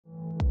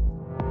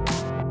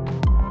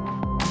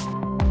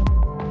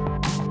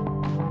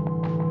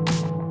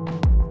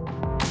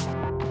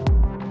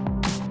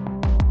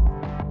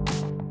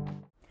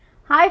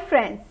Hi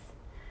friends,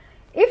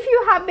 if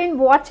you have been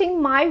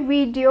watching my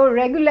video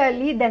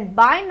regularly, then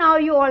by now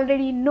you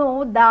already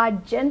know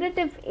that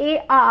generative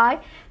AI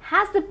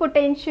has the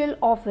potential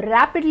of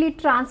rapidly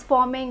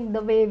transforming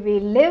the way we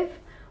live,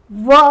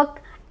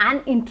 work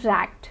and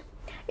interact.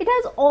 It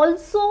has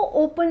also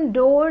opened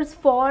doors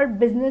for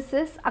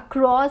businesses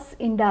across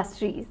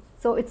industries.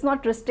 So it's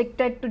not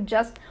restricted to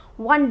just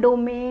one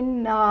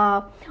domain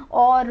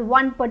or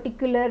one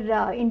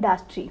particular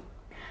industry.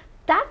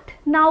 That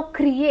now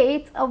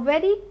creates a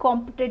very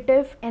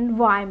competitive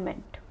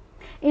environment.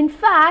 In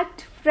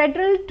fact,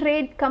 Federal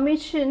Trade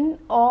Commission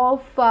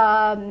of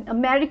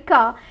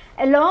America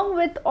along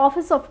with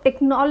Office of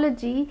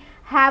Technology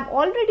have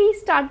already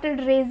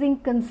started raising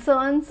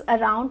concerns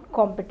around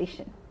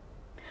competition.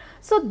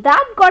 So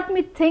that got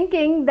me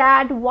thinking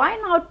that why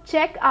not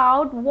check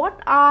out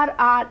what are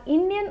our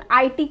Indian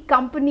IT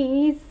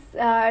companies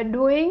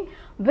doing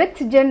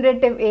with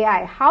generative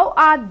AI. How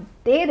are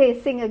they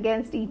racing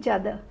against each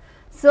other?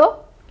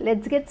 So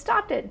let's get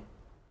started.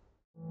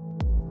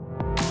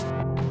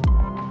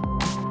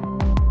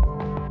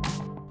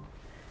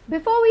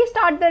 Before we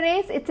start the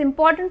race, it's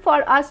important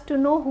for us to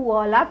know who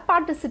all are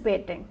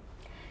participating.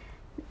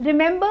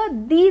 Remember,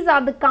 these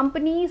are the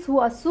companies who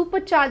are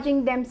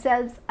supercharging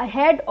themselves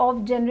ahead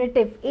of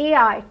generative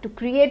AI to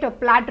create a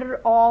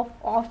platter of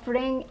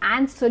offering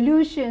and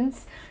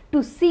solutions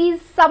to seize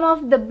some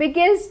of the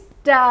biggest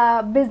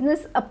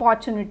business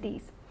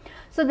opportunities.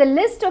 So the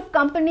list of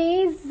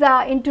companies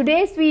in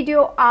today's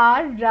video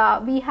are,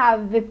 we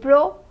have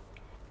Wipro,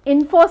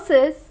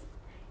 Infosys,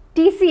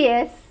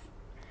 TCS,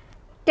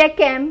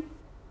 TechM,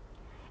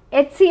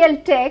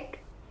 HCL Tech,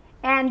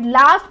 and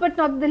last but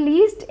not the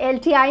least,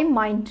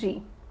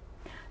 LTIMindtree.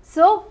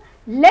 So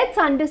let's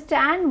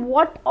understand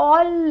what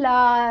all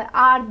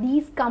are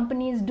these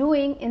companies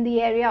doing in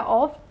the area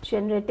of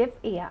generative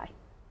AI.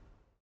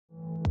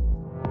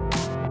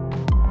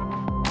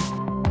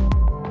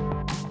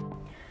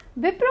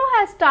 Wipro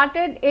has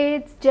started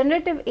its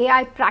generative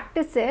AI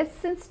practices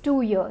since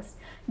 2 years.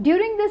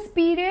 During this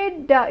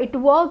period, it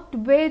worked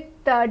with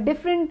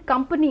different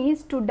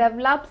companies to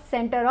develop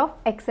Center of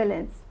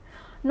Excellence.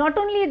 Not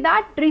only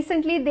that,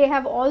 recently they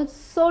have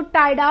also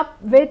tied up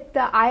with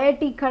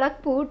IIT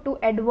Kharagpur to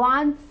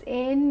advance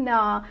in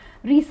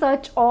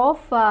research of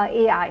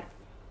AI.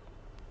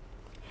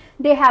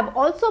 They have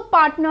also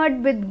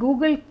partnered with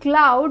Google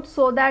Cloud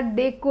so that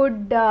they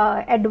could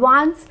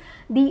advance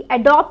the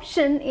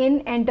adoption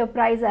in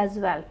enterprise as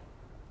well.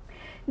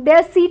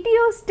 Their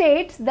CTO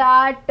states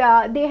that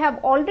they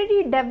have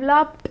already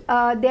developed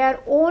their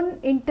own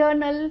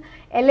internal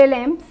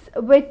LLMs,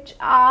 which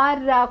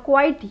are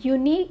quite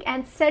unique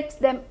and sets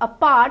them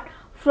apart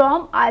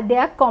from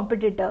their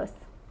competitors.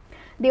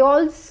 They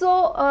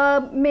also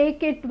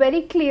make it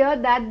very clear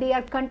that they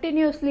are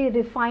continuously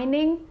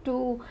refining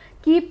to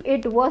keep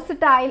it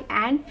versatile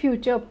and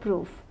future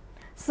proof.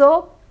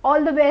 So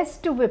all the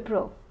best to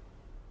Wipro.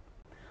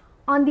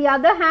 On the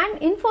other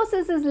hand,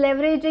 Infosys is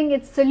leveraging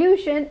its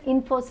solution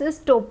Infosys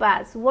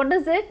Topaz. What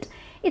is it?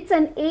 It's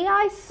an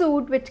AI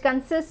suite which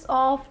consists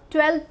of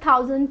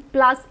 12,000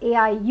 plus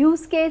AI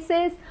use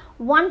cases,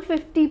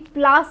 150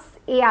 plus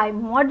AI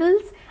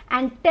models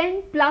and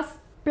 10 plus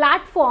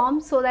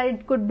platforms so that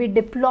it could be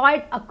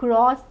deployed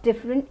across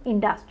different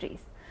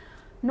industries.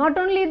 Not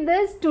only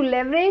this, to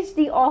leverage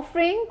the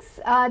offerings,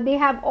 they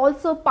have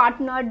also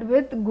partnered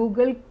with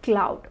Google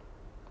Cloud.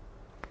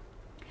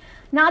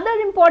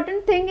 Another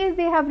important thing is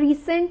they have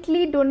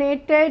recently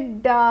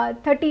donated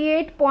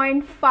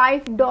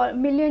 $38.5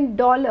 million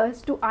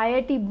to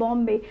IIT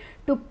Bombay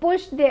to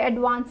push their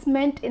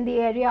advancement in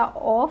the area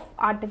of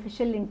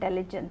artificial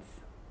intelligence.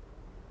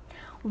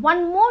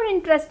 One more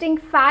interesting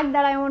fact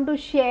that I want to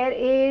share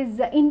is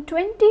in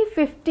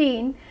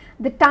 2015,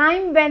 the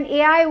time when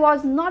AI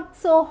was not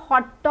so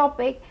hot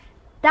topic,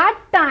 that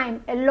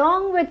time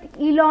along with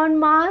Elon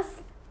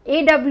Musk,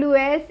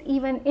 AWS,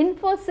 even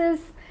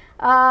Infosys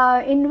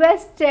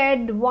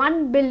invested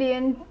 $1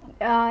 billion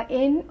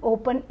in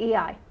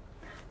OpenAI.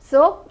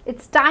 So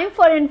it's time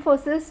for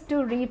Infosys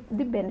to reap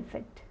the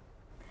benefit.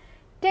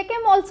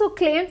 TechM also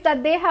claims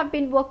that they have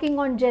been working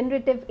on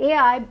generative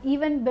AI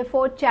even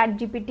before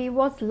ChatGPT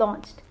was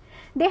launched.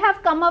 They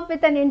have come up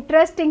with an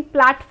interesting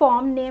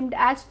platform named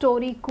as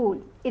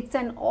StoryCool. It's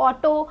an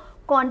auto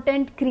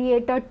content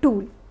creator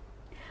tool.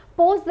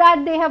 Post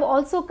that, they have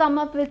also come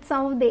up with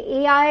some of the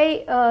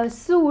AI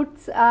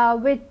suites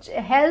which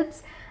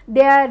helps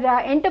their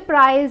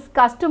enterprise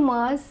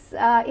customers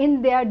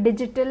in their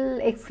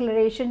digital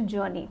acceleration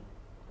journey.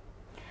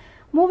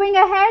 Moving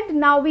ahead,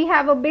 now we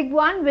have a big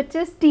one which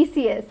is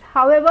TCS.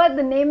 However,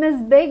 the name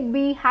is big.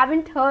 We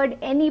haven't heard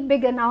any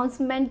big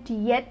announcement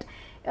yet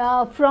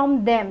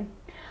from them.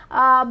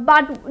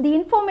 But the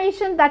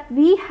information that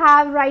we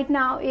have right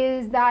now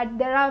is that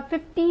there are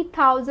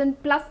 50,000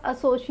 plus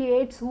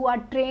associates who are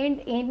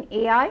trained in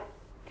AI.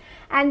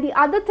 And the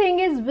other thing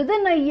is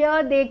within a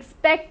year they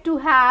expect to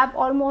have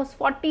almost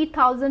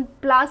 40,000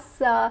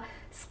 plus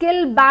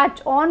skill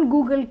batch on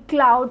Google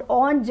Cloud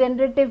on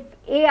generative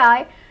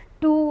AI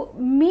to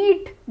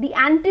meet the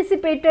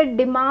anticipated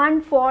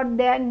demand for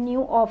their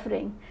new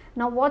offering.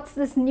 Now, what's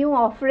this new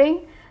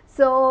offering?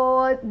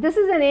 So this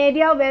is an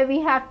area where we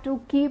have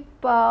to keep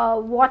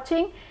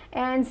watching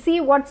and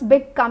see what's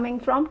big coming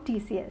from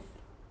TCS.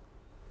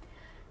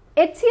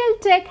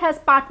 HCL Tech has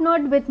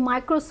partnered with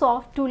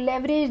Microsoft to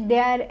leverage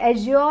their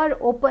Azure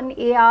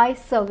OpenAI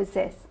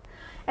services.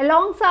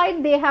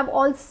 Alongside, they are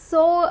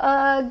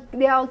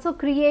also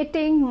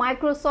creating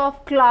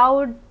Microsoft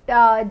Cloud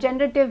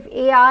Generative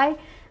AI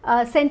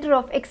Center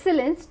of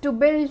Excellence to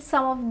build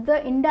some of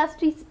the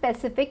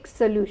industry-specific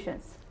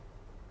solutions.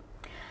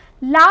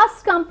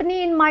 Last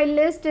company in my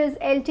list is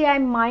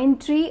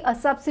LTIMindtree, a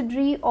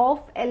subsidiary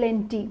of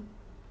L&T.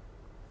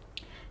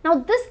 Now,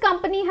 this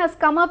company has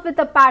come up with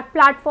a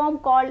platform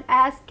called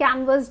as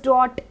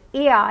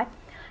Canvas.ai.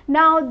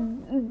 Now,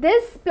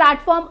 this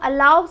platform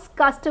allows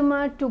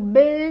customer to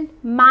build,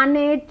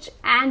 manage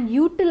and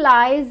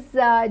utilize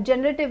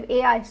generative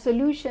AI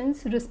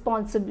solutions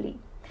responsibly.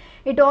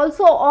 It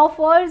also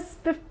offers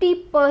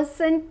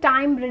 50%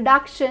 time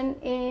reduction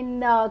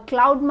in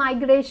cloud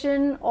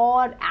migration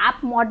or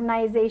app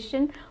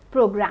modernization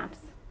programs.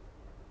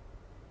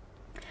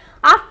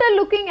 After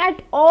looking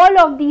at all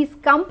of these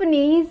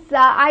companies,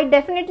 I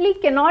definitely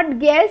cannot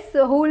guess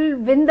who will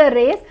win the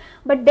race,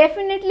 but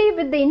definitely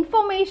with the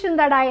information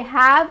that I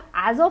have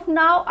as of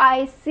now,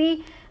 I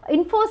see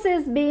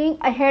Infosys being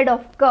ahead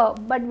of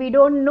curve. But we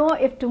don't know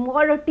if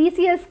tomorrow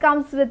TCS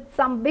comes with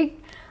some big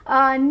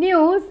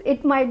news,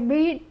 it might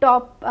be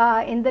top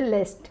in the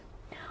list.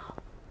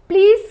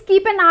 Please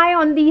keep an eye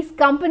on these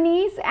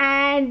companies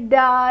and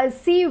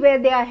see where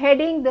they are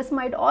heading. This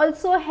might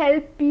also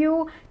help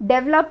you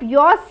develop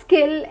your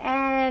skill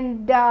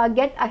and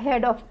get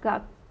ahead of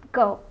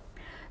curve.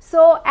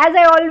 So, as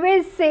I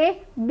always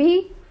say,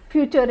 be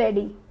future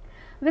ready.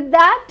 With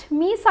that,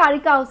 me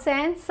Sarika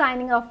Hussain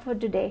signing off for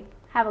today.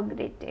 Have a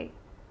great day.